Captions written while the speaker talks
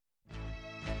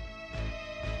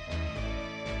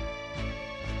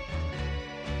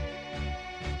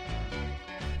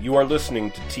You are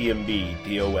listening to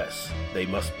TMB DOS. They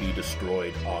must be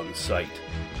destroyed on sight.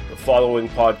 The following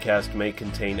podcast may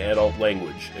contain adult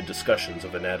language and discussions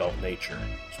of an adult nature.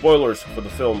 Spoilers for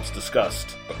the films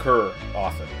discussed occur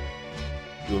often.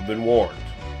 You have been warned.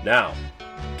 Now,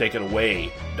 take it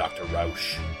away, Dr.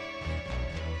 Rausch.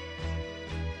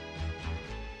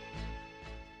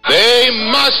 They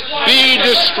must be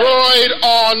destroyed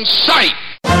on sight.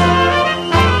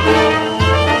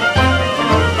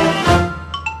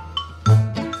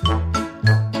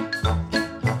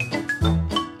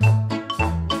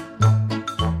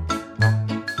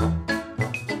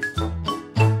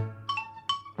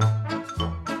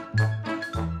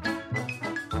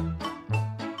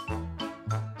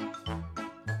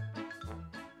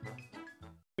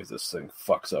 If this thing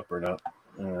fucks up or not.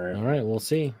 All right, we'll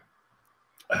see.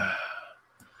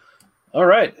 All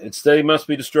right, it's They Must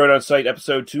Be Destroyed on Sight,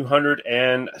 episode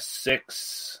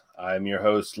 206. I'm your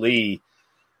host, Lee.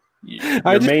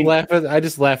 I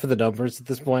just laugh at the numbers at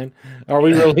this point. Are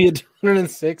we really at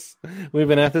 206? We've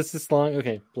been at this long?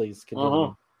 Okay, please continue.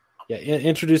 Uh-huh. Yeah,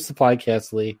 introduce the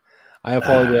podcast, Lee. I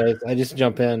apologize. I just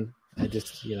jump in. I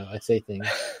just, I say things.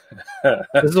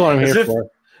 This is what I'm here for.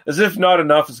 As if not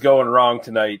enough is going wrong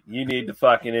tonight, you need to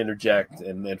fucking interject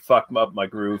and fuck up my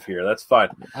groove here. That's fine.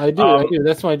 I do.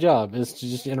 That's my job, is to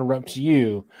just interrupt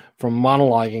you from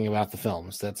monologuing about the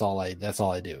films. That's all I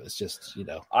do. It's just,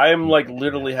 I am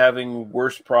literally having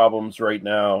worse problems right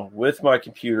now with my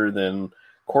computer than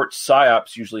Court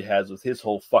Psyops usually has with his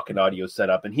whole fucking audio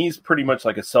setup. And he's pretty much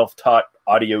like a self-taught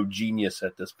audio genius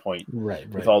at this point. Right.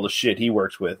 With all the shit he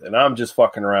works with. And I'm just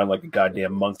fucking around like a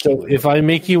goddamn monkey. So if I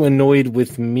make you annoyed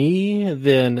with me,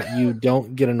 then you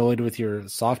don't get annoyed with your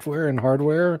software and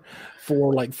hardware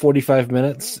for 45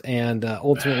 minutes. And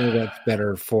ultimately that's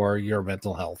better for your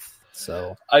mental health.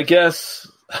 So I guess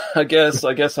I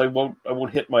won't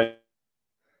hit my...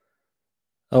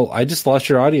 Oh, I just lost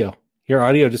your audio. Your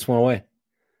audio just went away.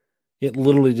 It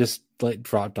literally just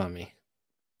dropped on me.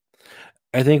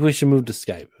 I think we should move to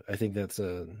Skype. I think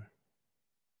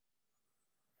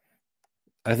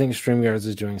StreamYards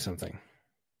is doing something.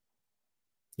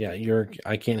 Yeah,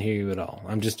 I can't hear you at all.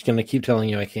 I'm just going to keep telling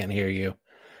you I can't hear you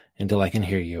until I can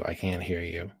hear you. I can't hear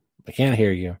you. I can't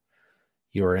hear you.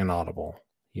 You are inaudible.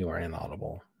 You are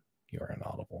inaudible. You are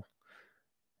inaudible.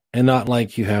 And not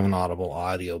like you have an audible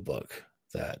audio book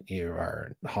that you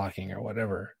are hawking or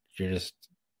whatever.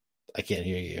 I can't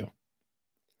hear you.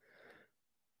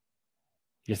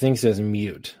 Your thing says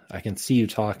mute. I can see you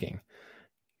talking.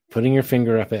 Putting your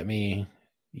finger up at me,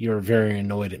 you're very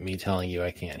annoyed at me telling you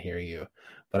I can't hear you.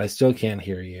 But I still can't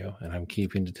hear you, and I'm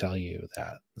keeping to tell you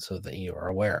that so that you are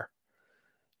aware.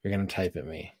 You're going to type at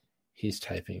me. He's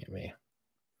typing at me.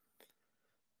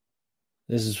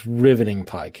 This is riveting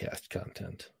podcast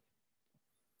content.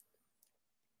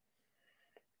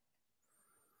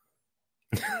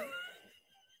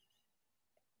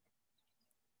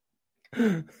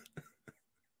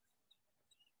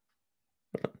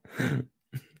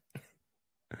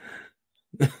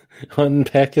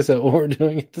 Unpack is that what we're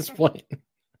doing at this point?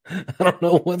 I don't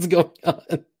know what's going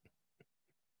on.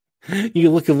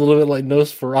 You look a little bit like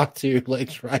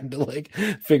Nosferatu, trying to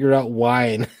figure out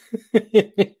wine.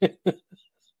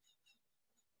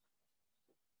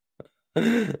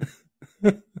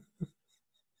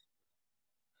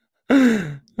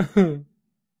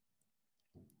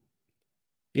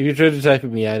 If you tried to type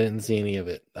at me, I didn't see any of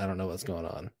it. I don't know what's going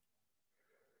on.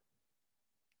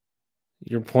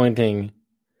 You're pointing.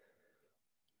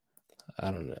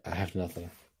 I don't know. I have nothing.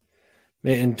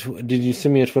 And did you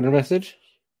send me a Twitter message?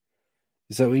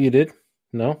 Is that what you did?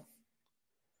 No?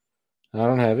 I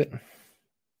don't have it.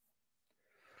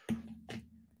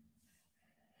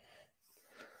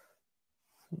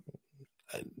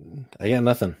 I got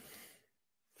nothing.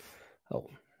 Oh.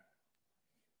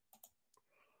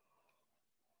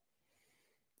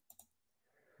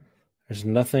 There's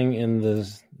nothing in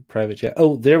the private chat.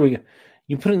 Oh, there we go.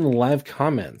 You put it in the live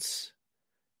comments.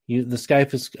 The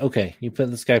Skype is okay. You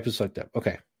put the Skype is fucked up.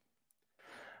 Okay.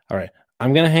 All right.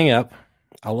 I'm gonna hang up.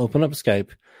 I'll open up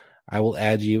Skype. I will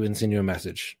add you and send you a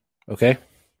message. Okay.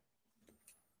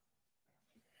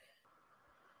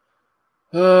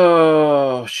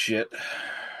 Oh shit.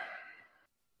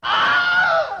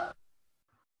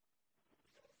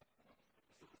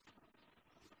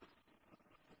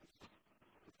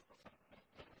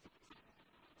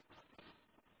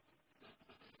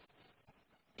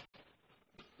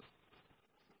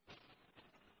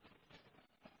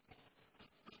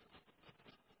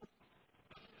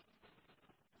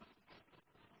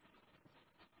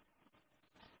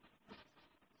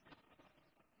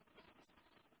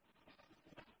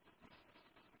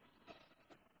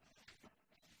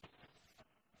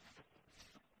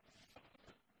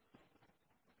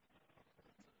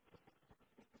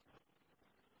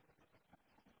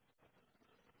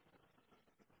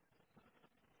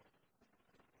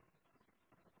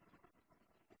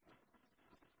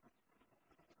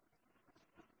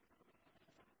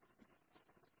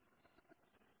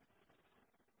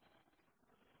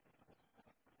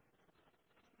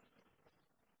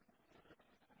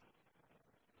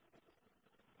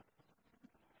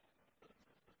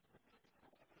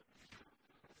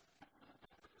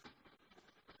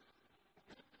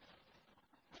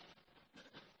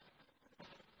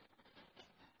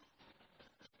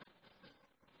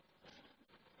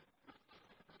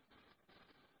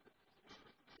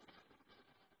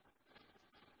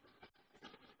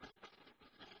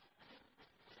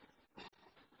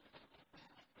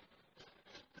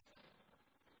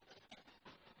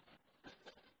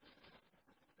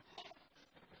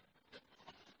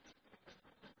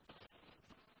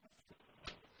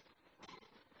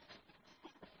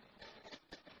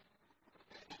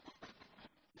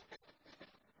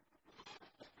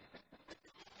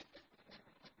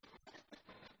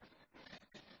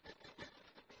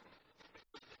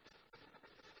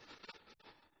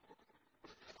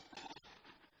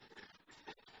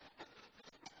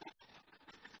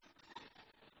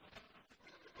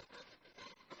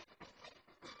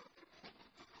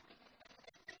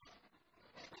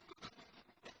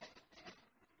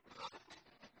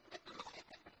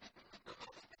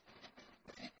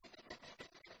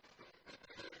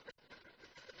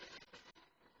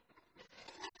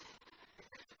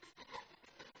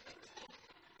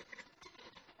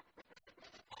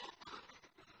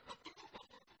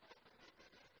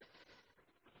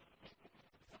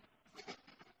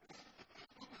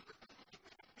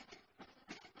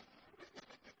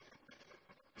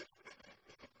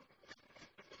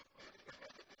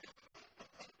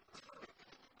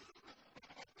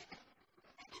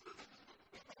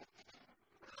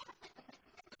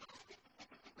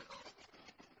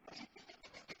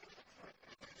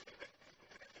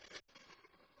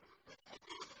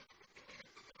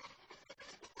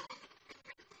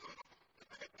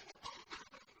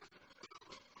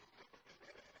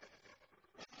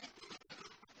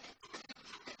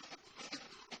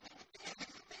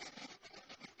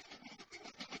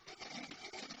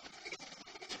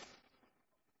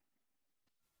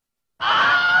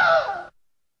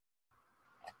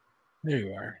 There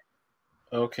you are.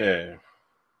 Okay.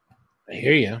 I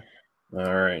hear you.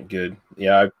 All right, good.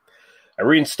 Yeah, I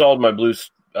reinstalled my blue.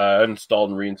 Uninstalled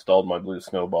and reinstalled my Blue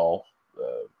Snowball.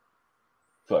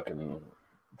 Fucking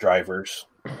drivers.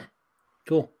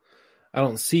 Cool. I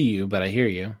don't see you, but I hear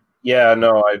you. Yeah,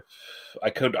 no, I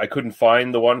couldn't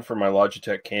find the one for my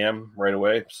Logitech Cam right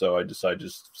away, so I decided to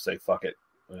just say fuck it.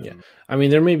 Yeah. I mean,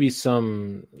 there may be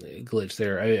some glitch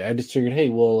there. I just figured, hey,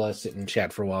 we'll sit and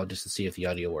chat for a while just to see if the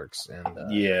audio works.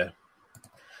 And yeah.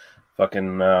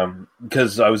 Fucking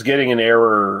because I was getting an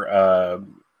error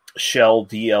Shell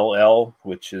DLL,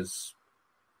 which is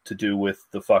to do with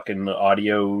the fucking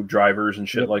audio drivers and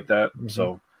shit like that.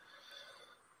 Mm-hmm.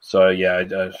 So yeah,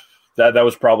 that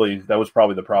was probably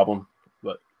the problem.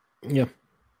 But yeah,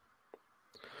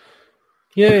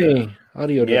 yay,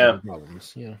 audio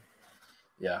problems. Yeah.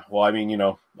 Well, I mean,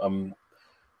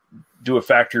 do a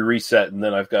factory reset, and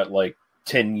then I've got like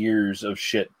 10 years of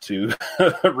shit to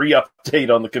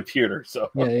re-update on the computer. So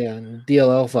yeah, and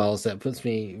DLL files, that puts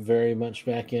me very much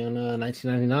back in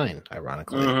 1999,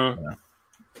 ironically. Mm-hmm.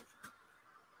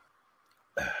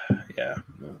 Yeah.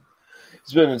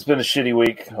 It's been a shitty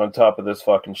week on top of this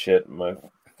fucking shit. My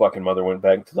fucking mother went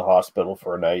back to the hospital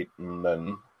for a night, and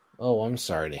then I'm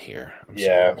sorry to hear.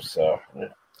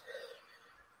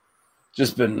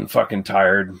 Just been fucking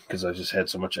tired because I just had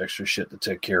so much extra shit to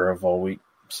take care of all week.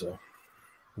 So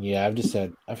yeah, I've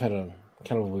had a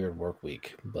kind of a weird work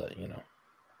week, but that's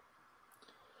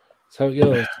how it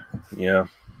goes. Yeah.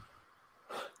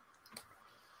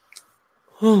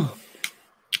 Well,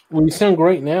 you sound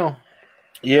great now.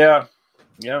 Yeah.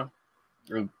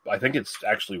 I think it's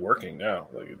actually working now.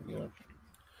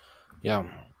 Yeah.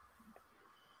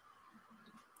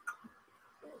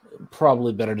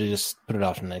 Probably better to just put it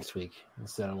off to next week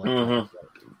instead of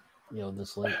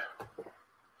this late.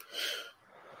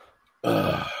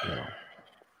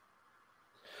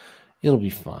 It'll be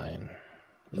fine.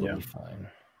 It'll be fine.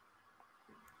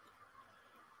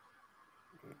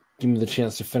 Give me the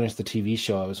chance to finish the TV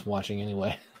show I was watching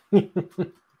anyway. What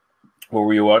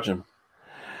were you watching?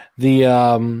 The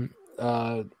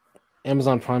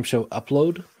Amazon Prime show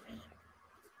Upload.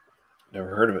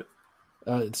 Never heard of it.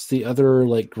 It's the other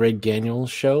Greg Daniels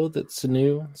show that's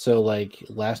new. So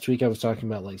last week I was talking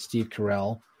about Steve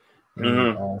Carell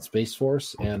in Space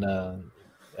Force, and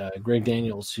Greg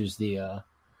Daniels, who's the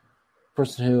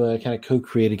person who kind of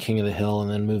co-created King of the Hill and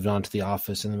then moved on to The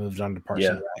Office and then moved on to Parks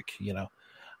and Rec.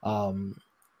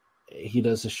 He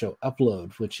does a show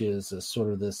Upload, which is a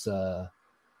sort of this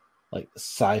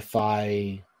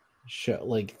sci-fi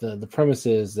show. The premise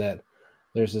is that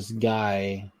there's this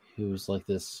guy who's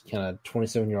this kind of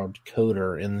 27-year-old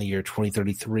coder in the year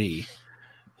 2033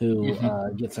 who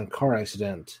gets in a car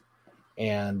accident,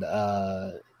 and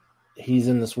he's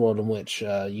in this world in which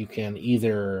you can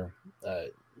either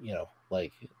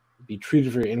be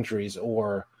treated for your injuries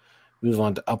or move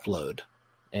on to Upload.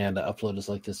 And Upload is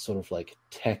this sort of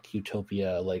tech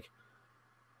utopia,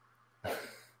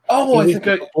 I think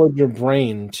I upload your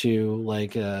brain to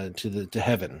to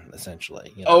heaven,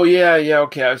 essentially. Oh yeah,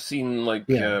 okay. I've seen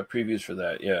previews for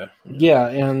that. Yeah,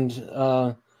 and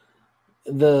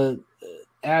the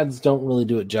ads don't really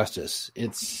do it justice.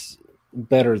 It's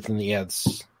better than the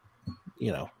ads,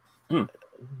 So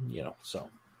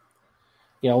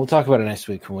yeah, we'll talk about it next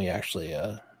week when we actually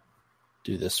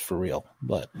do this for real.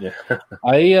 But yeah,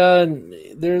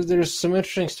 there's some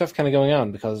interesting stuff kind of going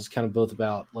on because it's kind of both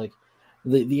about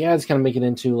the ads kind of make it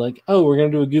into we're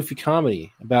going to do a goofy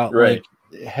comedy about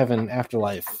heaven,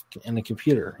 afterlife, and the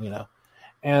computer,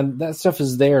 and that stuff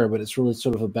is there, but it's really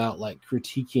sort of about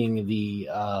critiquing the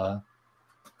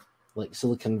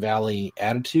Silicon Valley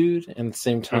attitude, and at the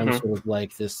same time sort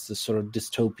of this sort of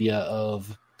dystopia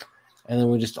of, and then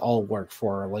we just all work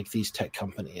for these tech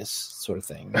companies sort of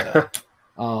thing.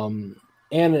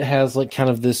 And it has kind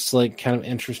of this kind of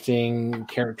interesting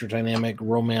character dynamic,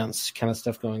 romance kind of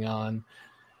stuff going on.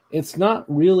 It's not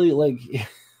really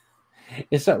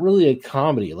it's not really a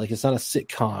comedy. It's not a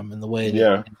sitcom in the way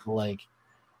that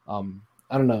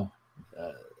I don't know.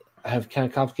 I have kind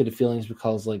of complicated feelings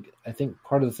because I think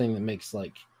part of the thing that makes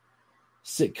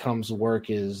sitcoms work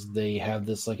is they have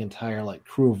this entire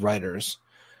crew of writers,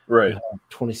 right?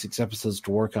 26 episodes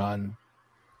to work on,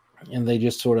 and they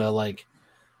just sort of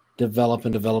develop.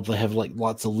 They have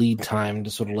lots of lead time to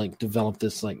sort of develop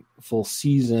this full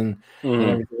season, and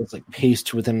everything is paced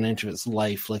to within an inch of its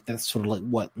life. That's sort of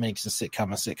what makes a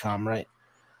sitcom, right?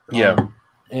 Yeah.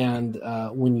 And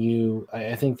when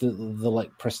I think the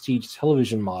prestige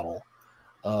television model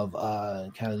of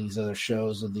kind of these other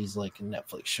shows, of these like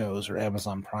Netflix shows or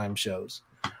Amazon Prime shows.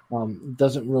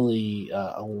 Doesn't really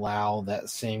allow that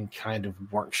same kind of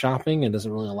workshopping, and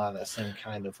doesn't really allow that same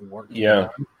kind of work. Yeah.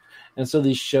 And so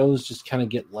these shows just kind of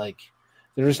get like,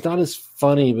 they're just not as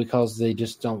funny because they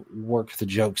just don't work the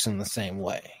jokes in the same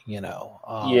way, you know?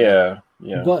 Yeah.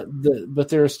 But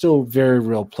there are still very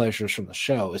real pleasures from the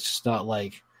show. It's just not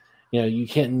like, you know, you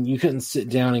couldn't sit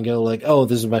down and go like, oh,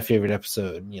 this is my favorite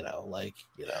episode,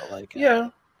 Yeah.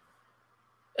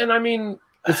 And I mean,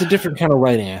 it's a different kind of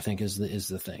writing, I think, is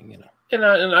the thing, you know.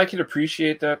 And I can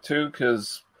appreciate that too,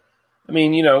 because I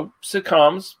mean, you know,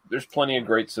 sitcoms, there's plenty of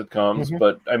great sitcoms, Mm-hmm.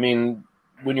 but I mean,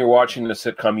 when you're watching a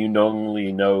sitcom, you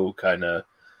normally know kind of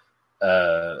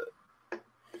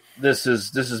this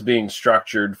is being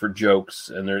structured for jokes,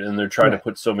 and they're trying to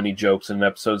put so many jokes in an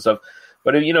episode and stuff.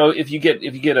 But you know, if you get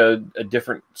a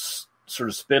different sort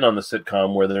of spin on the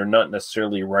sitcom where they're not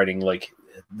necessarily writing like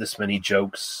this many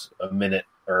jokes a minute,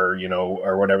 or you know,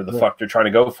 or whatever the fuck they're trying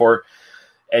to go for,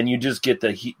 and you just get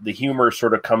the humor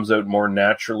sort of comes out more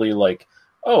naturally, like,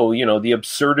 oh, you know, the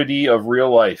absurdity of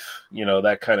real life, you know,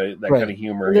 that kind of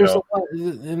humor. And there's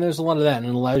a lot of that, and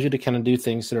it allows you to kind of do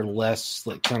things that are less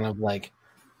like kind of like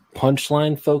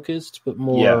punchline focused, but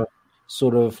more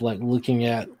sort of like looking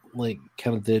at like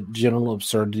kind of the general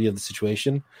absurdity of the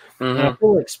situation. Mm-hmm. And I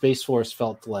feel like Space Force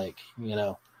felt like, you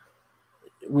know,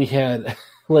 we had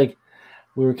like,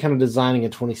 we were kind of designing a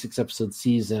 26 episode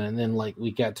season, and then like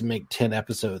we got to make 10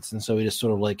 episodes. And so we just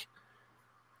sort of like,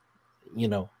 you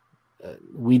know,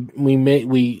 we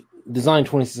designed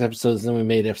 26 episodes, and then we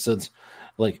made episodes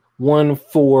like 1,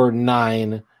 4,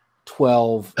 9,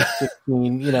 12,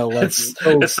 15, you know, like it's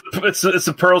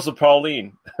the Pearls of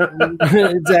Pauline.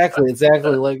 exactly.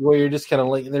 Like where you're just kind of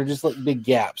like, they're just like big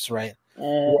gaps, right?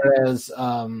 Whereas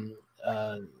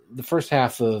the first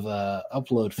half of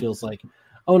Upload feels like,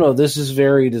 oh no, this is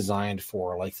very designed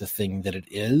for like the thing that it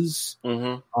is.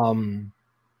 Mm-hmm.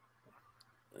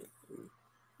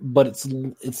 But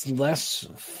it's less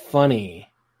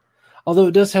funny, although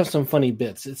it does have some funny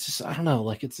bits. It's just, I don't know,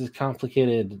 like it's a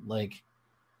complicated, like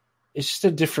it's just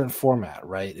a different format,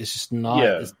 right? It's just not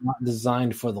it's not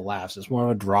designed for the laughs. It's more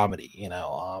of a dramedy, you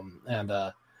know. And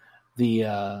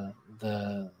the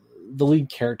lead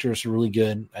characters are really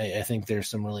good. I think there's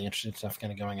some really interesting stuff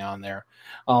kind of going on there.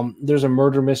 There's a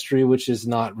murder mystery, which is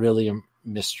not really a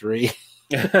mystery.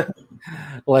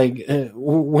 Like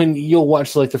when you'll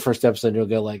watch like the first episode, you'll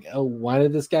go like, oh, why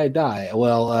did this guy die?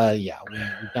 Well, we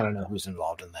kind of know who's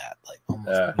involved in that, like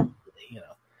almost you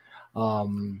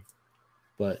know.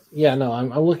 But yeah, no,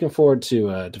 I'm looking forward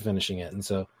to finishing it, and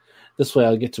so this way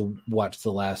I'll get to watch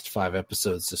the last 5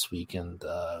 episodes this week, and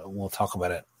we'll talk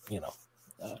about it, you know,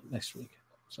 next week.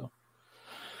 So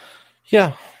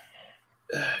yeah.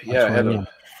 I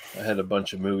had a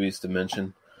bunch of movies to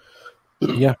mention.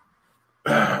 Yeah.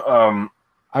 I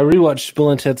rewatched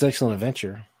Bill and Ted's Excellent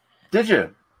Adventure. Did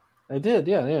you? I did,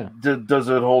 yeah. Does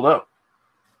it hold up?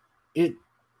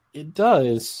 It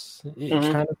does.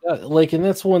 It kind of does. Like, and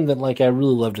that's one that like I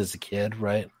really loved as a kid,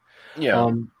 right?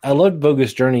 Yeah. I loved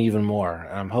Bogus Journey even more.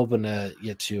 I'm hoping to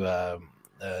get to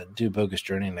do Bogus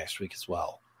Journey next week as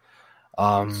well.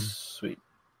 Sweet.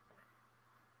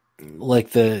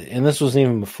 Like and this wasn't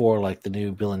even before like the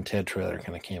new Bill and Ted trailer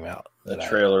kind of came out. The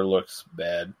trailer looks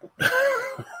bad.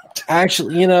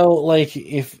 Actually, you know, like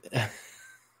if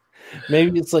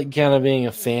maybe it's like kind of being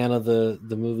a fan of the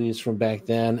movies from back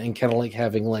then, and kind of like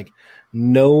having like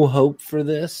no hope for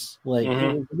this. Like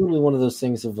it was really one of those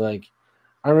things of like,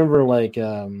 I remember like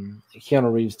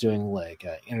Keanu Reeves doing like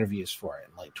interviews for it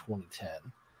in like 2010.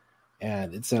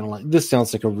 And it sounded like, this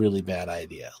sounds like a really bad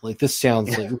idea. Like this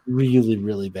sounds like really,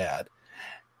 really bad.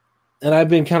 And I've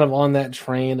been kind of on that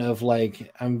train of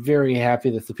like, I'm very happy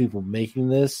that the people making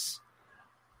this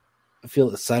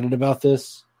feel excited about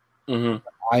this. Mm-hmm.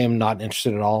 I am not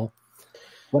interested at all.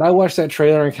 But I watched that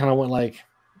trailer and kind of went like,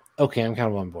 okay, I'm kind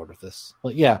of on board with this.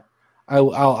 Like, yeah,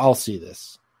 I'll see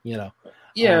this, you know?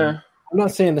 Yeah. I'm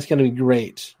not saying it's going to be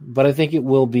great, but I think it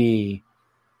will be,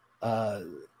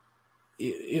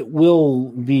 it will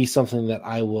be something that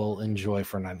I will enjoy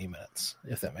for 90 minutes,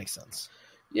 if that makes sense.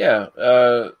 Yeah.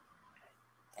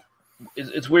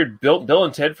 It's weird. Bill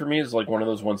and Ted for me is like one of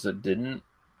those ones that didn't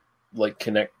like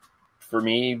connect for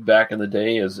me back in the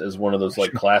day as one of those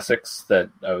like classics that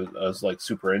I was like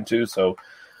super into. So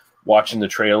watching the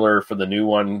trailer for the new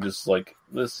one, just like,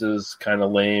 this is kind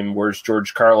of lame. Where's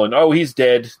George Carlin? Oh, he's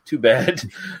dead. Too bad.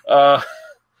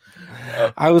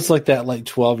 I was like that like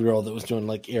 12-year-old that was doing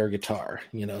like air guitar,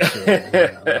 you know,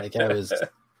 so, like I was.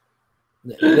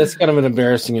 That's kind of an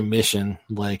embarrassing admission.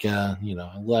 Like, you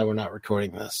know, I'm glad we're not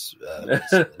recording this.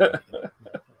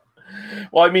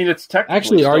 Well, I mean, it's technically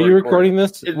Actually, are you recording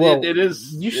this? It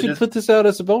is. You should put this out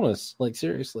as a bonus. Like,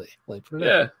 seriously. Like, put it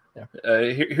out. Yeah.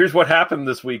 Here's what happened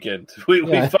this weekend. We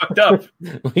fucked up.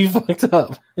 We fucked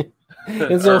up.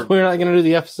 And so we're not going to do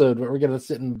the episode, but we're going to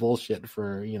sit and bullshit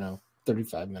for,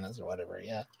 35 minutes or whatever.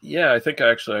 Yeah. Yeah, I think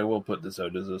I will put this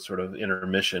out as a sort of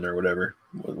intermission or whatever.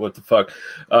 What the fuck?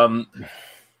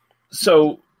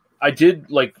 So I did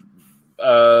my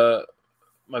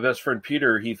best friend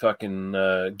Peter, he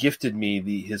fucking gifted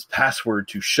me his password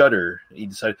to Shudder. He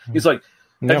decided, he's like,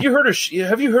 have you heard of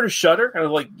Shudder? And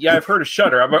I'm like, yeah, I've heard of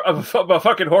Shudder. I'm a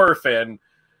fucking horror fan.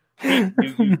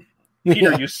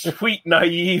 Peter, you sweet,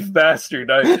 naive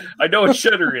bastard. I know what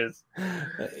Shudder is.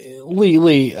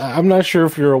 Lee, I'm not sure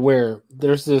if you're aware.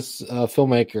 There's this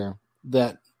filmmaker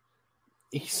that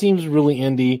he seems really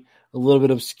indie, a little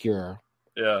bit obscure.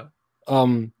 Yeah.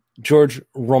 George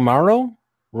Romero?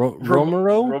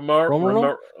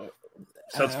 Romero?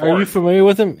 Are you familiar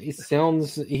with him? He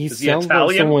sounds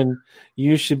like someone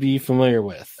you should be familiar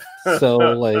with. So,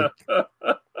 like...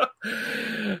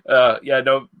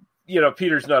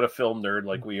 Peter's not a film nerd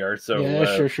like we are. So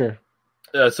yeah, sure.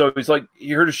 So he's like,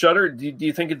 you heard of Shudder? Do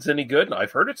you think it's any good? And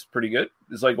I've heard it's pretty good.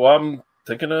 He's like, well, I'm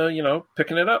thinking of,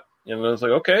 picking it up. And I was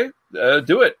like, okay,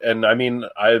 do it. And I mean,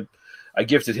 I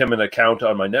gifted him an account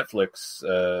on my Netflix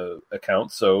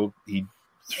account. So he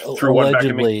threw one back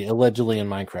at me. Allegedly in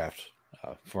Minecraft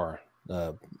for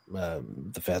the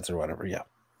feds or whatever. Yeah.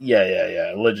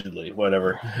 Yeah. Allegedly,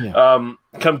 whatever. Yeah.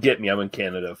 Come get me. I'm in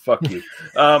Canada. Fuck you.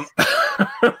 I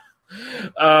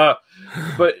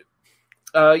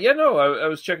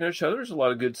was checking out Shudder. There's a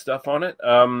lot of good stuff on it.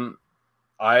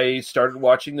 I started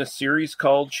watching this series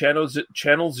called Channel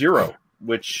Zero,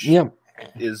 which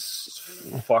is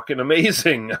fucking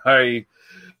amazing. I'd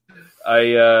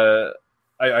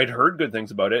heard good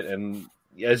things about it, and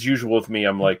as usual with me,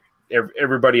 I'm like,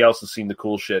 everybody else has seen the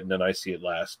cool shit, and then I see it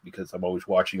last because I'm always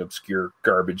watching obscure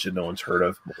garbage that no one's heard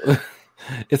of.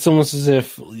 It's almost as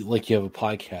if like you have a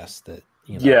podcast that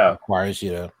requires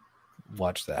you to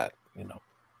watch that.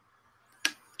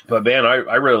 But man,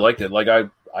 I really liked it. Like I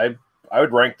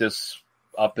would rank this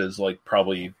up as like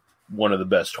probably one of the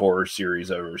best horror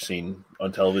series I've ever seen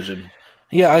on television.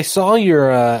 Yeah, I saw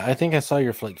your I think I saw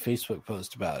your like Facebook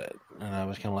post about it, and I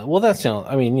was kind of like, well, that sounds.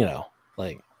 I mean,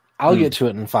 like I'll get to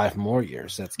it in 5 more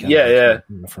years. That's kind of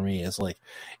for me. It's like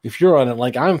if you're on it,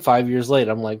 like I'm 5 years late.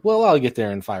 I'm like, well, I'll get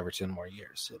there in 5 or 10 more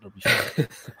years. It'll be fine.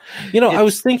 I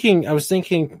was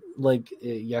thinking like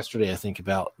yesterday. I think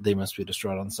about They Must Be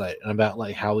Destroyed on Sight, and about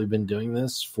like how we've been doing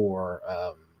this for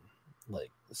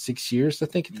like 6 years. I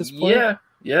think at this point,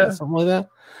 yeah, something like that.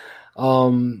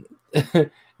 And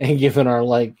given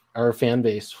our fan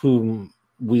base, whom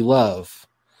we love.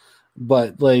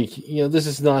 But this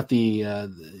is not the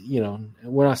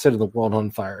we're not setting the world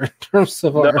on fire in terms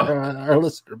of our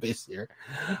listener base here.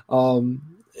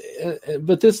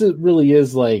 But this really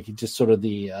is like just sort of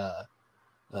the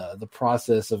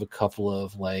process of a couple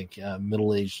of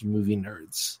middle-aged movie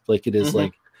nerds. Like it is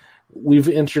like we've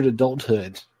entered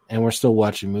adulthood and we're still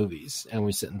watching movies and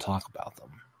we sit and talk about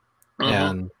them,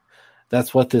 and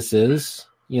that's what this is.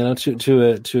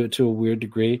 To a weird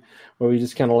degree, where we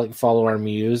just kind of like follow our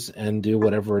muse and do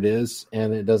whatever it is,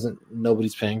 and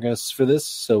nobody's paying us for this,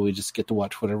 so we just get to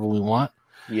watch whatever we want.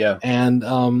 Yeah, and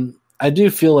I do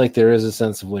feel like there is a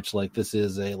sense of which like this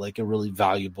is a really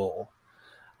valuable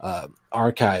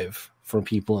archive for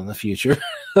people in the future,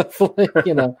 of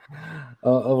looking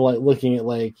at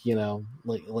like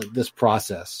this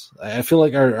process. I feel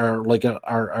like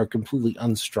our completely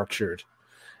unstructured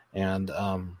and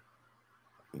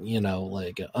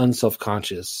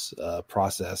unselfconscious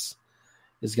process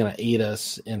is going to aid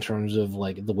us in terms of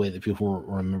like the way that people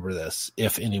remember this,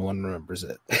 if anyone remembers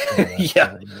it.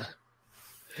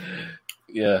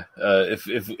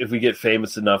 If we get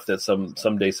famous enough that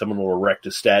someday someone will erect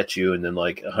a statue, and then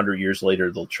like 100 years later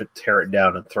they'll tear it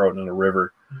down and throw it in a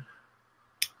river.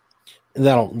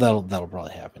 That'll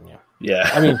probably happen. Yeah.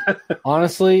 I mean,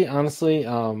 honestly,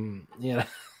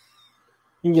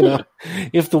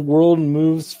 if the world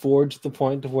moves forward to the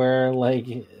point where like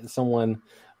someone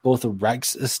both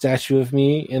erects a statue of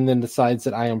me and then decides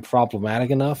that I am problematic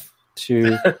enough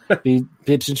to be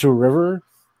pitched into a river,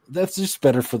 that's just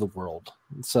better for the world.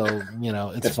 So,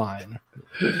 it's fine.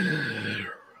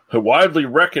 Widely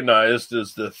recognized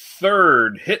as the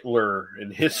third Hitler in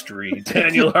history,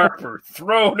 Daniel Harper,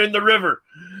 thrown in the river.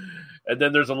 And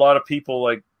then there's a lot of people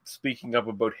like speaking up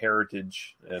about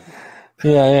heritage.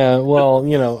 Well,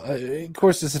 of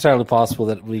course it's entirely possible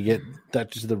that we get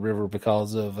that to the river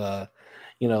because of the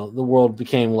world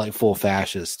became like full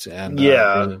fascist, and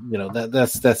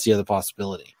that's the other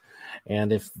possibility.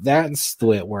 And if that's the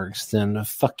way it works, then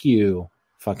fuck you,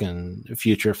 fucking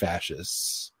future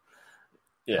fascists.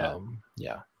 Yeah.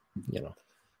 Yeah.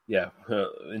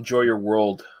 Enjoy your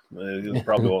world. It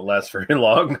probably won't last very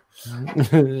long.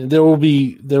 There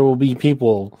will be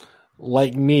people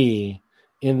like me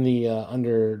in the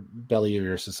underbelly of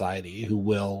your society who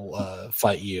will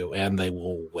fight you, and they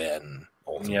will win.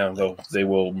 Ultimately. Yeah, they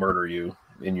will murder you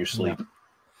in your sleep. Yeah.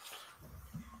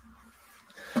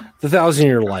 The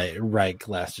 1,000-year Reich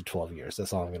lasted 12 years.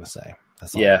 That's all I'm going to say.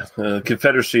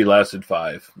 Confederacy lasted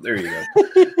 5. There you go.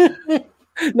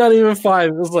 Not even 5.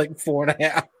 It was like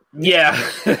 4.5. Yeah,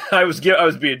 I was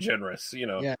being generous,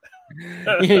 Yeah.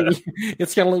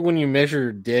 It's kind of like when you measure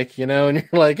your dick, and you're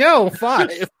like,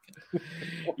 5.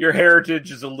 Your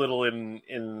heritage is a little in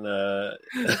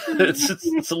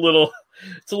it's a little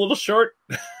short.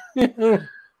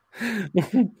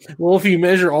 Well, if you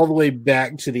measure all the way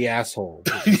back to the asshole,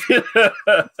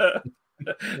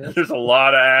 there's a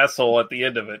lot of asshole at the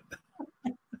end of it.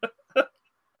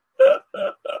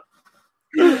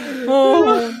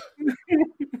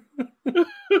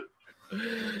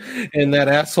 And that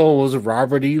asshole was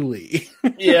Robert E. Lee.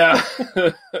 Yeah.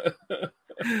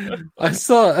 I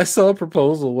saw a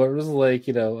proposal where it was like,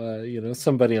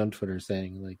 somebody on Twitter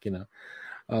saying like,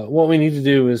 what we need to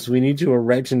do is we need to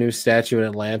erect a new statue in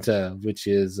Atlanta, which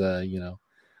is,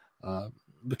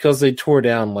 because they tore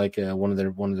down like one of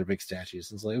their big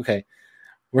statues. It's like, okay,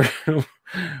 we're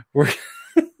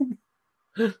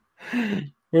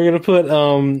gonna put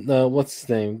what's his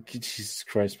name? Jesus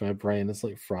Christ, my brain is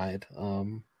like fried.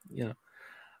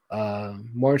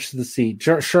 March to the Sea,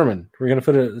 Sherman. We're gonna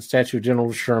put a statue of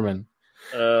General Sherman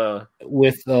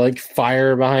with like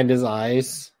fire behind his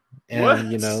eyes.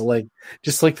 And what?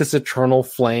 Just like this eternal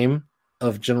flame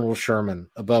of General Sherman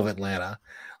above Atlanta,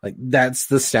 like that's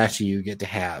the statue you get to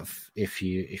have if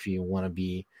you want to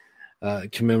be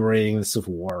commemorating the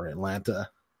Civil War in Atlanta,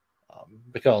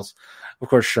 because of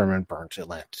course Sherman burnt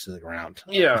Atlanta to the ground.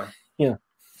 Yeah,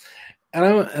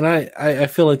 and I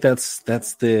feel like that's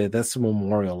the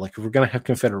memorial. Like if we're gonna have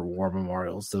Confederate War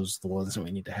memorials, those are the ones that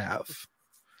we need to have.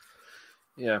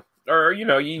 Yeah. Or,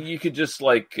 you could just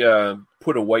like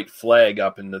put a white flag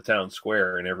up in the town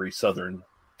square in every southern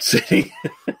city.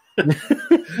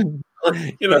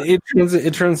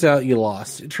 It turns out you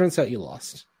lost. It turns out you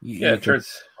lost. It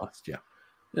turns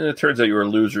out you were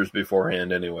losers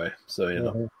beforehand anyway.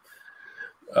 So,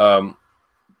 but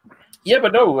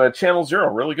no, Channel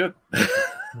Zero, really good.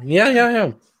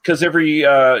 Yeah. Because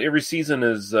every season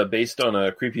is based on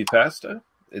a creepypasta.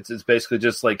 It's basically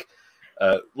just like,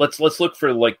 let's look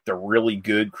for like the really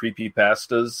good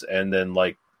creepypastas, and then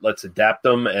like let's adapt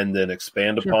them and then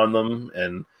expand upon them.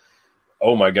 And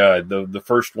oh my god, the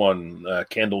first one,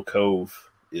 Candle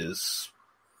Cove, is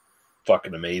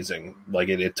fucking amazing. Like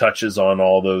it touches on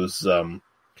all those a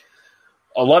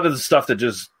lot of the stuff that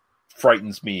just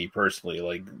frightens me personally,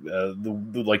 like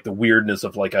the weirdness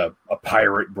of like a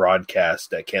pirate broadcast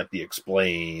that can't be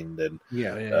explained, and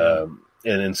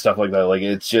and stuff like that. Like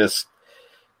it's just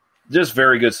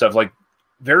very good stuff. Like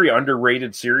very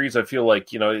underrated series. I feel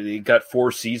like it got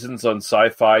 4 seasons on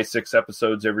Sci-Fi, 6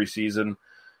 episodes every season.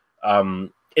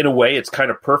 In a way, it's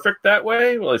kind of perfect that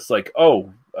way. Well, it's like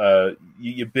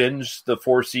you binge the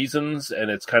 4 seasons,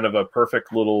 and it's kind of a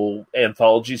perfect little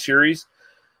anthology series.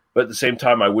 But at the same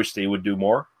time, I wish they would do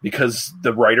more, because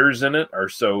the writers in it are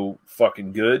so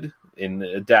fucking good in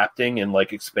adapting and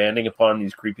like expanding upon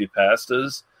these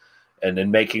creepypastas and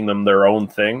then making them their own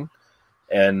thing.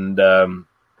 And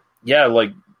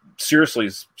like seriously,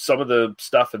 some of the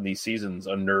stuff in these seasons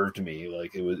unnerved me.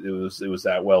 Like it was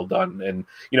that well done. And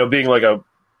being like a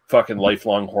fucking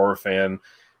lifelong horror fan,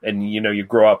 and you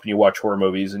grow up and you watch horror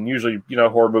movies, and usually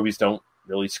horror movies don't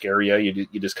really scare you.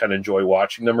 You just kind of enjoy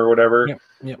watching them or whatever.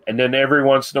 Yep. And then every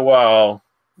once in a while,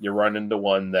 you run into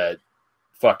one that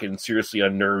fucking seriously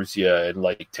unnerves you and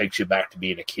like takes you back to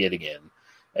being a kid again,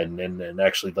 and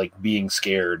actually like being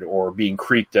scared or being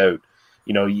creeped out.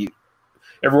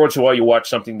 Every once in a while you watch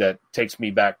something that takes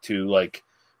me back to like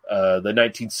the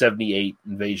 1978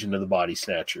 Invasion of the Body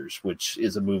Snatchers, which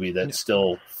is a movie that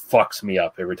still fucks me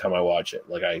up every time I watch it.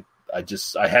 Like I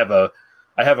have a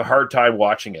hard time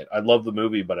watching it. I love the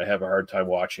movie, but I have a hard time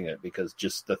watching it because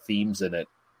just the themes in it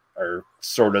are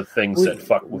sort of things that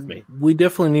fuck with me. We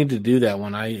definitely need to do that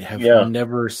one. I have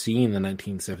never seen the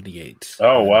 1978.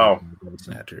 Oh, wow.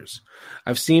 Snatchers.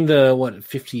 I've seen the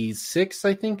 56,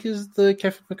 I think, is the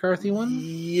Kevin McCarthy one.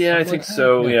 Yeah, I think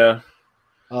so. Yeah.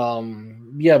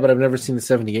 But I've never seen the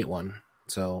 78 one.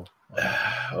 So.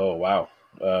 Oh, wow.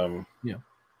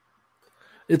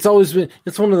 it's always been,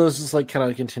 it's one of those that's like kind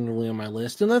of continually on my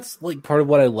list. And that's like part of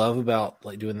what I love about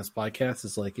like doing this podcast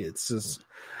is like, it's just,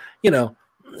 you know,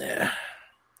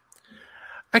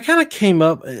 I kind of came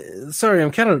up, sorry,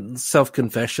 I'm kind of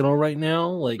self-confessional right now.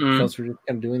 Like, because we're just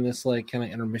kind of doing this like kind of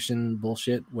intermission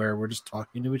bullshit where we're just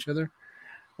talking to each other.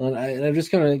 And I've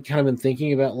just kind of been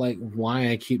thinking about like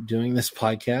why I keep doing this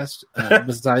podcast,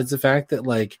 besides the fact that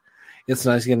like it's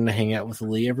nice getting to hang out with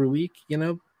Lee every week, you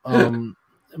know.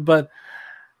 But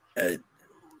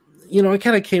you know, I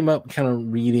kind of came up kind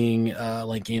of reading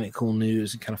like Ain't It Cool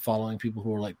News and kind of following people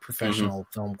who are like professional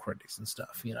film critics and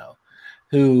stuff, you know,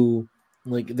 who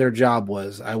like their job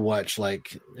was I watch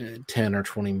like 10 or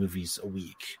 20 movies a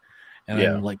week. And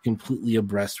I'm like completely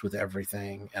abreast with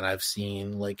everything. And I've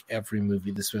seen like every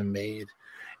movie that's been made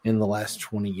in the last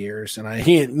 20 years. And I,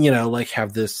 you know, like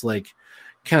have this like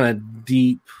kind of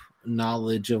deep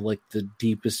knowledge of like the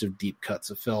deepest of deep cuts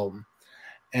of film.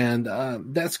 And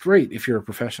that's great if you're a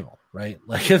professional, right?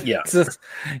 Like if that's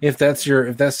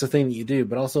the thing that you do,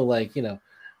 but also like, you know,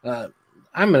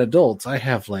 I'm an adult. I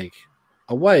have like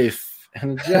a wife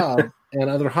and a job. And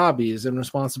other hobbies and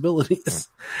responsibilities,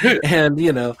 and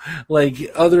you know, like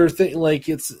other thing, like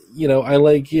it's, you know, I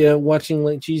like watching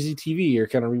like cheesy TV or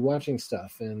kind of rewatching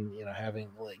stuff, and you know, having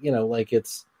like, you know, like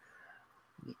it's,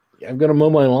 I'm gonna mow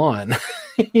my lawn,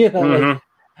 you know, like,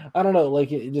 I don't know,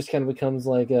 like it just kind of becomes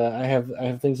like I have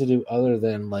things to do other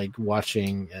than like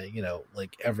watching, you know,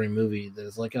 like every movie that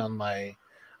is like on my,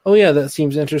 oh yeah, that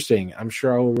seems interesting. I'm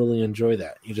sure I will really enjoy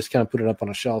that. You just kind of put it up on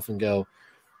a shelf and go,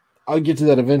 I'll get to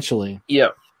that eventually. Yeah.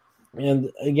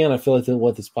 And again, I feel like that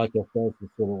what this podcast does is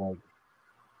sort of like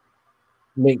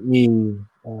make me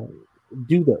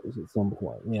do those at some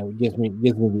point. You know, it gives me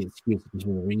the excuse, it gives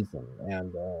me the reason.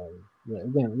 And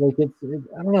again, like it's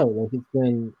I don't know, like it's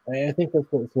been. I think that's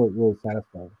what's really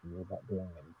satisfying for me about doing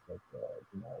it. It's like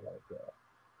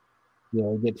you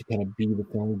know, I get to kind of be the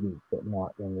film geek, but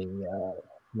not in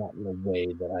the way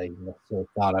that I necessarily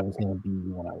thought I was going to be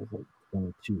when I was like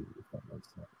 22. If that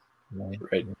makes sense.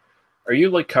 Right. Are you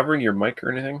like covering your mic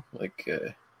or anything? Like,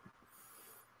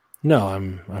 no,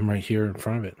 I'm right here in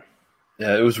front of it.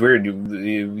 Yeah, it was weird.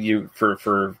 You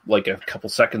for like a couple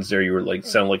seconds there, you were like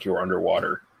sound like you were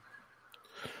underwater.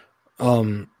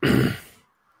 I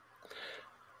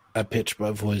pitched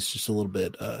my voice just a little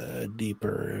bit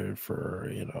deeper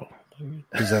for, you know.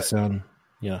 Does that sound?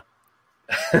 Yeah.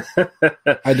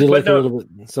 I did like a little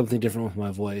bit something different with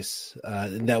my voice.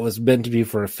 And that was meant to be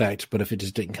for effect, but if it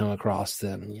just didn't come across,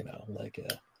 then you know, like,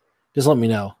 just let me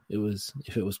know.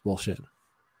 If it was bullshit.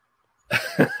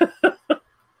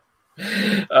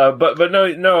 But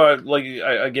no, like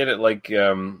I get it. Like,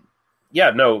 yeah,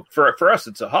 no, for us,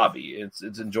 it's a hobby. It's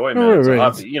enjoyment. Right, it's a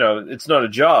hobby. You know, it's not a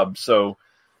job. So.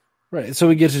 Right, so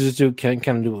we get to just kind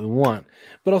of do what we want,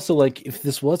 but also like if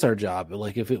this was our job,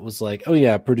 like if it was like, oh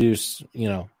yeah, produce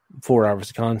 4 hours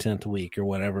of content a week or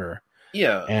whatever,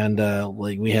 yeah, and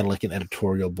like we had like an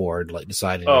editorial board like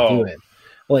deciding to do it,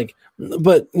 like,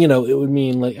 but you know it would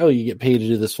mean like, oh, you get paid to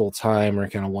do this full time or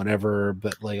kind of whatever,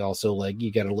 but like also like you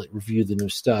got to like review the new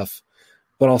stuff.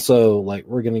 But also, like,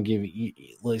 we're going to give you,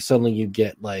 like, suddenly you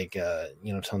get, like,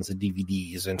 tons of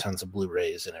DVDs and tons of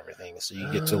Blu-rays and everything. So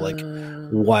you get to, like,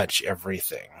 watch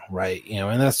everything, right? You know,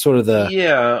 and that's sort of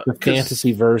the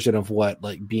fantasy version of what,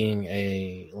 like, being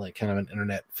a, like, kind of an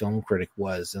internet film critic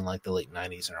was in, like, the late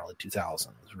 90s and early 2000s,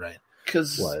 right?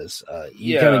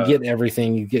 You kind of get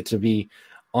everything. You get to be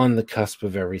on the cusp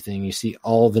of everything. You see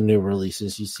all the new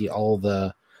releases. You see all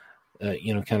the...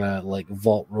 kind of like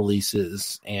vault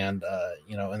releases, and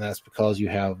and that's because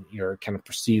you're kind of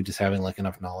perceived as having like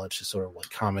enough knowledge to sort of like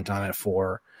comment on it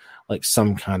for like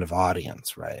some kind of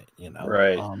audience, right? You know,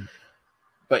 right?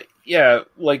 But yeah,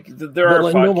 like there are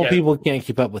like normal people can't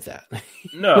keep up with that.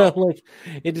 No, like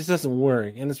it just doesn't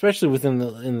work, and especially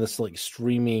in this like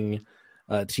streaming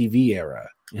TV era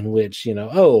in which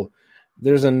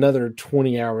there's another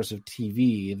 20 hours of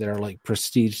TV that are like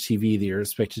prestige TV that you're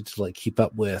expected to like keep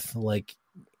up with like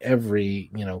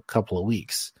every, couple of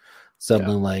weeks.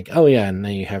 Suddenly like, oh yeah, and now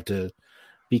you have to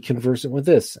be conversant with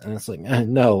this. And it's like,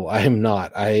 no, I am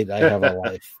not. I have a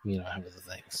life, I have other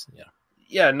things. Yeah.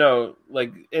 Yeah, no,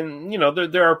 like, and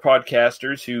there are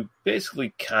podcasters who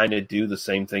basically kind of do the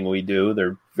same thing we do.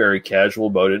 They're very casual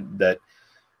about it, that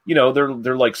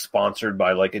they're like sponsored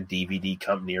by like a DVD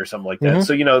company or something like that.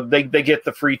 Mm-hmm. So, they get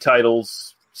the free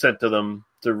titles sent to them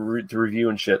to review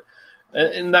and shit.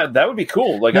 And that would be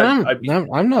cool. Like,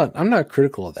 I'm not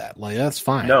critical of that. Like, that's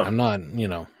fine. No. I'm not,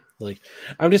 like,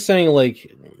 I'm just saying,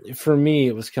 like, for me,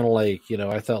 it was kind of like,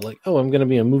 I thought like, oh, I'm going to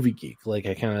be a movie geek. Like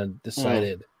I kind of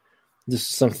decided this is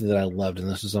something that I loved, and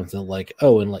this is something like, in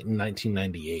like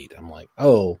 1998, I'm like,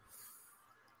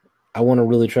 I want to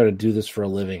really try to do this for a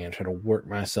living and try to work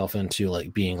myself into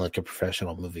like being like a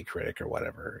professional movie critic or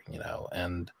whatever,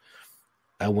 and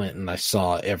I went and I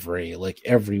saw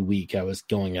every week I was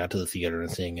going out to the theater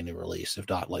and seeing a new release, if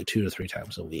not like 2 to 3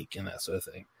 times a week and that sort of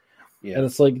thing. Yeah. And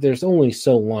it's like, there's only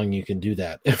so long you can do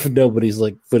that if nobody's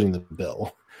like footing the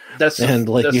bill. You have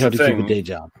to keep a day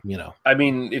job, I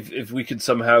mean, if we could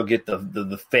somehow get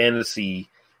the fantasy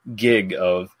gig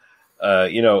of,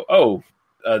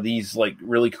 these like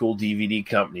really cool DVD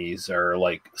companies are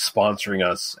like sponsoring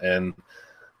us, and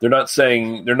they're not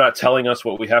telling us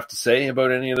what we have to say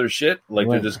about any of their shit. Like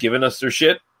They're just giving us their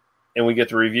shit and we get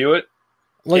to review it.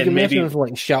 Like imagine if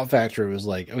like Shout Factory was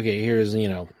like, okay, here's,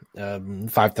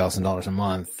 $5,000 a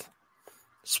month,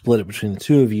 split it between the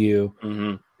two of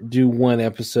you, do one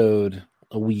episode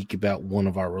a week about one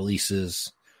of our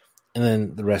releases, and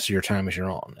then the rest of your time is your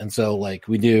own. And so like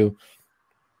we do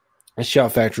a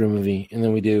Shout Factory movie, and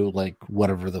then we do like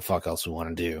whatever the fuck else we want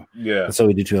to do. Yeah. And so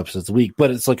we do 2 episodes a week,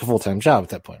 but it's like a full-time job at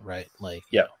that point, right? Like,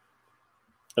 yeah.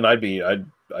 And I'd be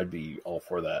all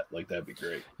for that. Like, that'd be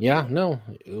great. Yeah, no,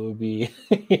 it would be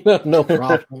no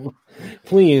problem.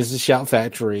 Please, Shout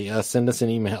Factory, send us an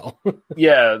email.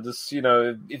 Yeah, just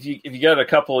if you got a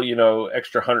couple,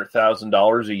 extra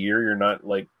 $100,000 a year, you're not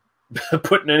like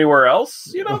putting anywhere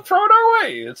else. Throw it our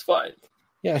way. It's fine.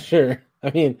 Yeah, sure.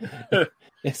 I mean,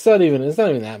 it's not even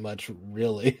that much,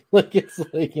 really. Like it's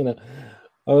like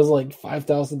I was like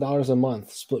 $5,000 a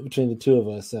month split between the two of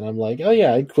us, and I'm like, oh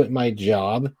yeah, I'd quit my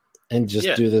job and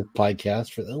just do the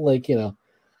podcast for you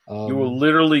will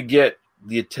literally get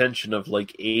the attention of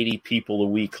like 80 people a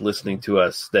week listening to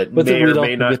us that may or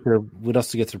may not. We'd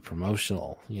also get their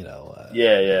promotional,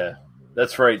 yeah,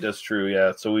 that's right, that's true.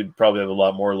 Yeah, so we'd probably have a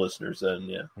lot more listeners then.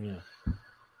 Yeah.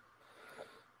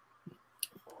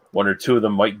 1 or 2 of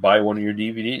them might buy one of your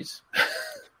DVDs.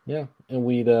 Yeah, and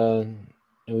we'd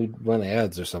run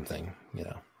ads or something,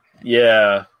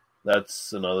 Yeah,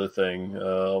 that's another thing.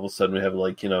 All of a sudden we have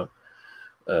like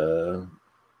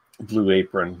Blue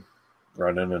Apron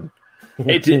running, and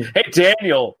hey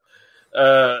Daniel,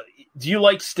 do you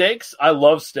like steaks? I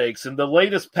love steaks, and the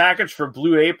latest package for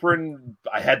Blue Apron,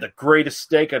 I had the greatest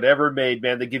steak I'd ever made.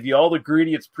 Man, they give you all the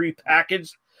ingredients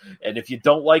pre-packaged, and if you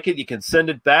don't like it, you can send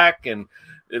it back. And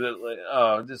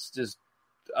I'm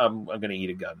gonna eat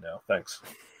a gun now. Thanks.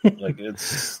 Like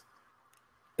it's.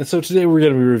 And so today we're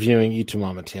going to be reviewing Y Tu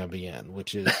Mama Tambien,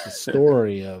 which is the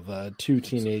story of 2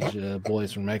 teenage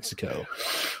boys from Mexico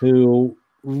who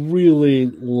really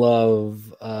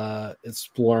love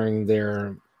exploring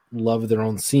their love of their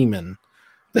own semen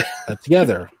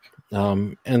together.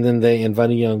 And then they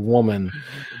invite a young woman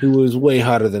who was way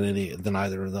hotter than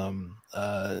either of them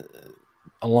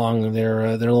along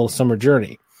their little summer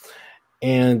journey.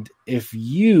 And if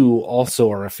you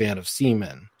also are a fan of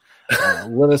semen,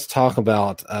 let us talk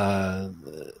about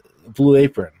Blue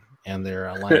Apron and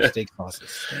their line of steak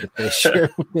sauces that they share.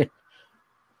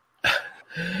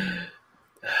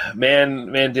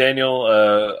 Man,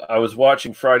 Daniel, I was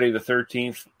watching Friday the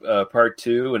 13th, part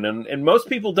 2, and most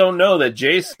people don't know that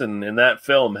Jason in that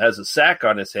film has a sack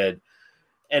on his head.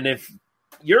 And if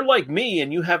you're like me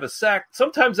and you have a sack,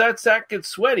 sometimes that sack gets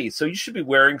sweaty, so you should be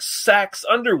wearing Sax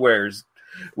underwears,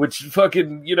 which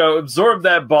fucking, absorb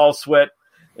that ball sweat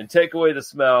and take away the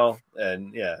smell.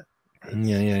 And yeah.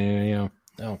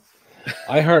 Oh,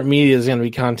 iHeartMedia is going to be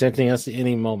contacting us at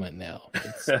any moment now.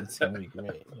 It's going to be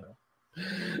great.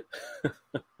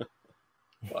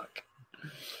 Fuck.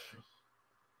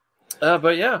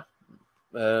 But yeah.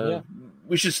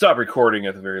 We should stop recording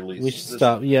at the very least. We should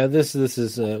stop. Yeah, this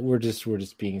is we're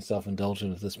just being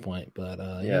self-indulgent at this point. But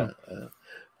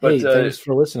but thanks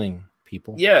for listening,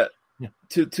 people. Yeah.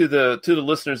 To the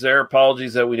listeners there,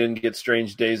 apologies that we didn't get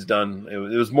Strange Days done. It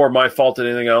was more my fault than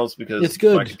anything else because it's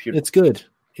good. My computer... It's good.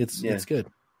 It's good.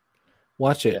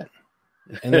 Watch it,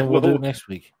 and then we'll do it next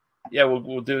week. Yeah,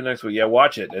 we'll do it next week. Yeah,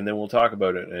 watch it, and then we'll talk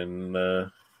about it and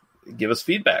give us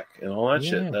feedback and all that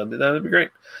shit. That'd be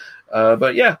great.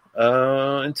 But yeah,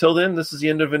 until then, this is the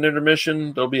end of an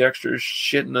intermission. There'll be extra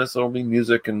shit in this. There'll be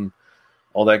music and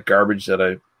all that garbage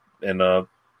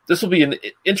this will be an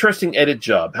interesting edit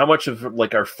job. How much of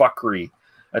like our fuckery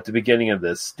at the beginning of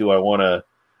this do I want to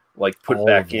like put all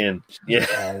back in? Yeah,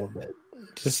 all of it.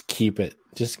 Just keep it.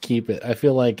 I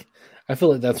feel like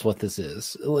that's what this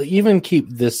is. Even keep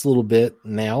this little bit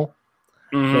now.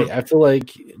 Mm-hmm. Like, I feel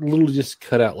like literally just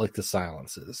cut out like the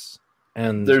silences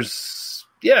and there's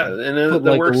and put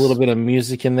like a little bit of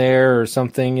music in there or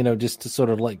something, just to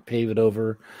sort of like pave it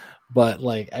over. But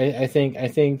like I think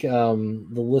the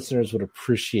listeners would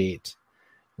appreciate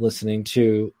listening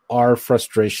to our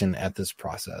frustration at this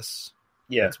process.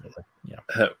 Yeah. Ultimately.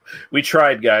 Yeah. We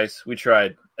tried, guys. We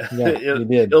tried. Yeah, we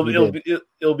did.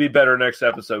 It'll be better next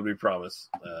episode, we promise.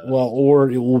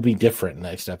 Or it will be different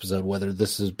next episode, whether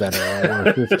this is better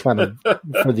or it's kind of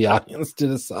for the audience to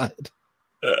decide.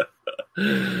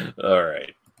 All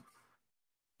right.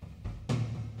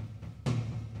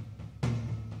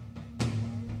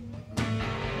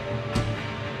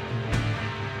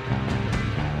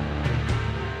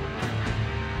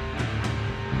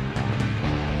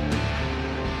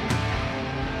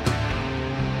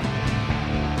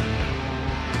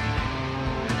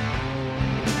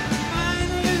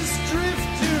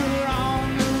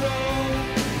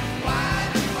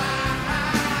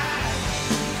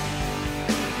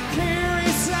 Carry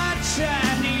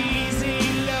sunshine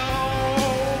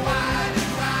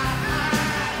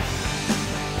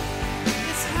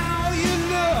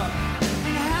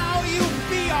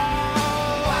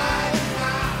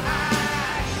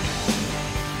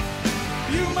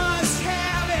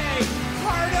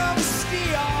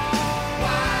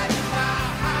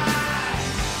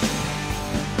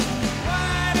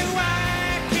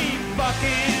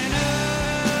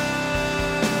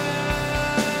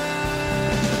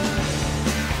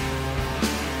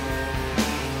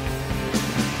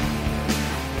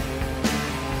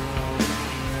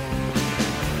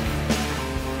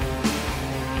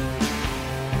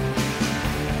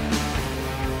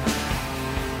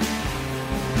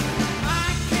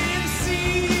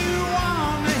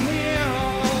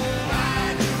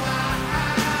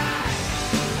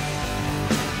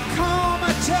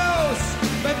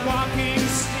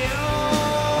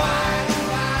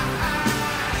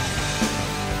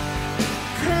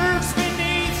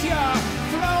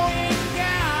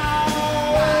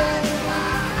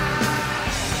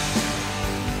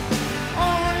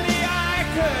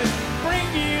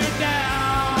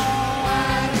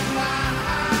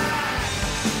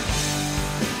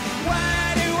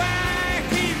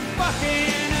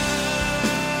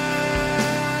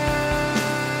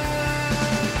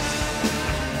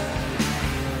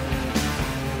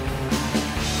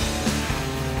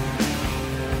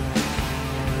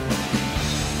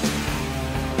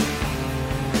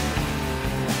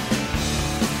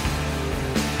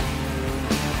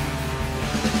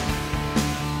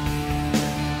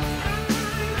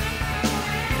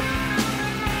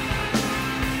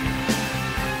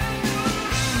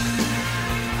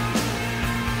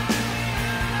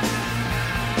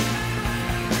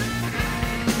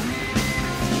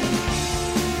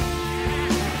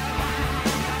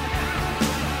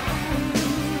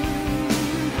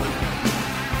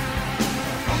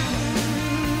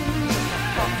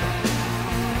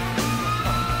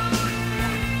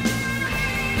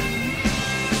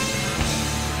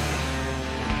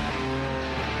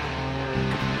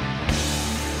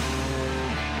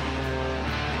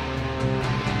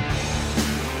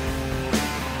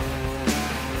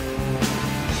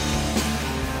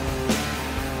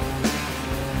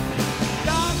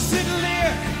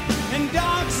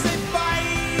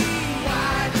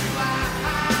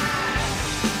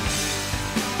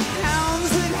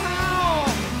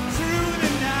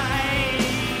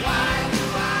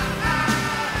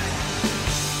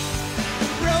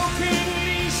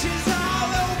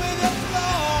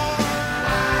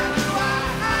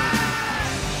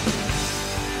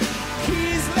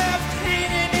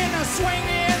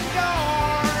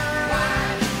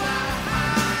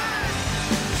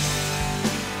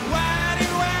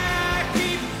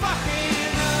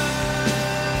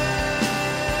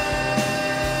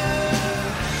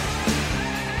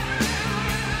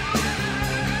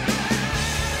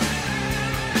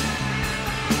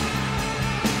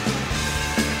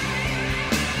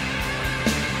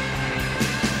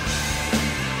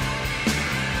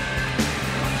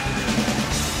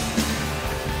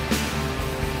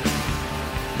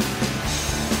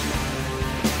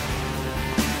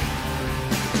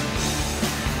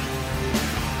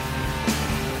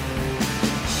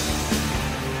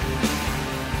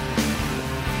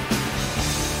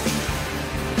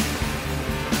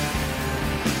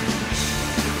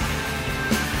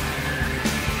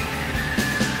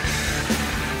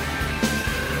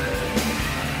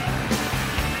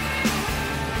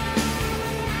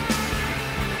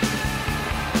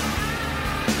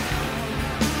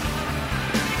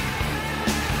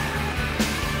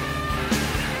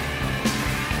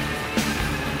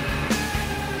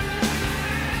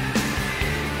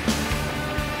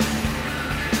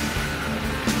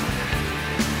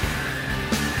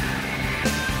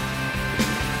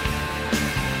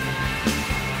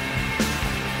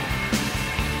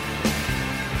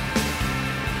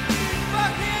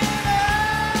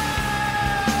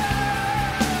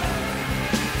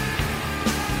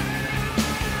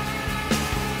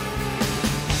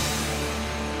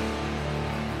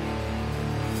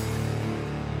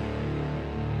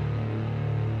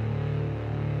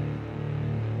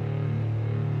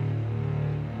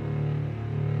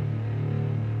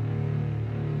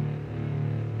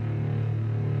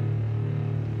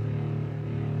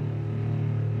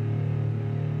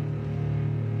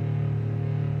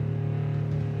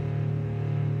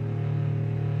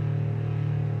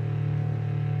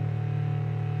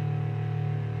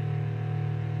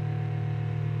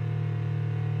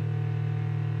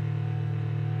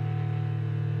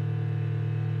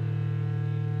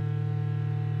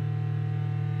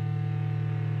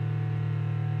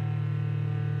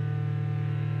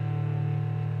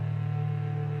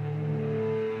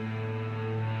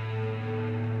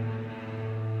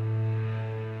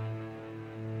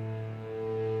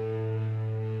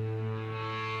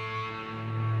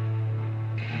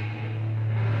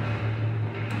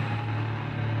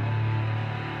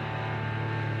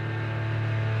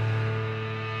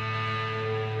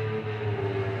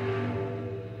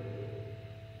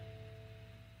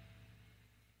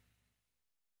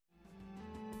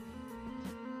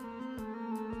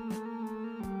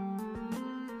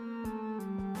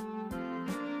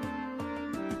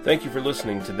Thank you for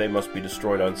listening to They Must Be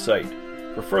Destroyed on Sight.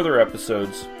 For further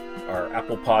episodes, our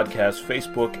Apple Podcasts,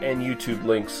 Facebook, and YouTube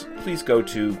links, please go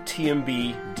to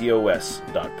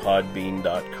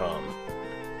tmbdos.podbean.com.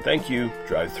 Thank you.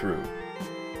 Drive through.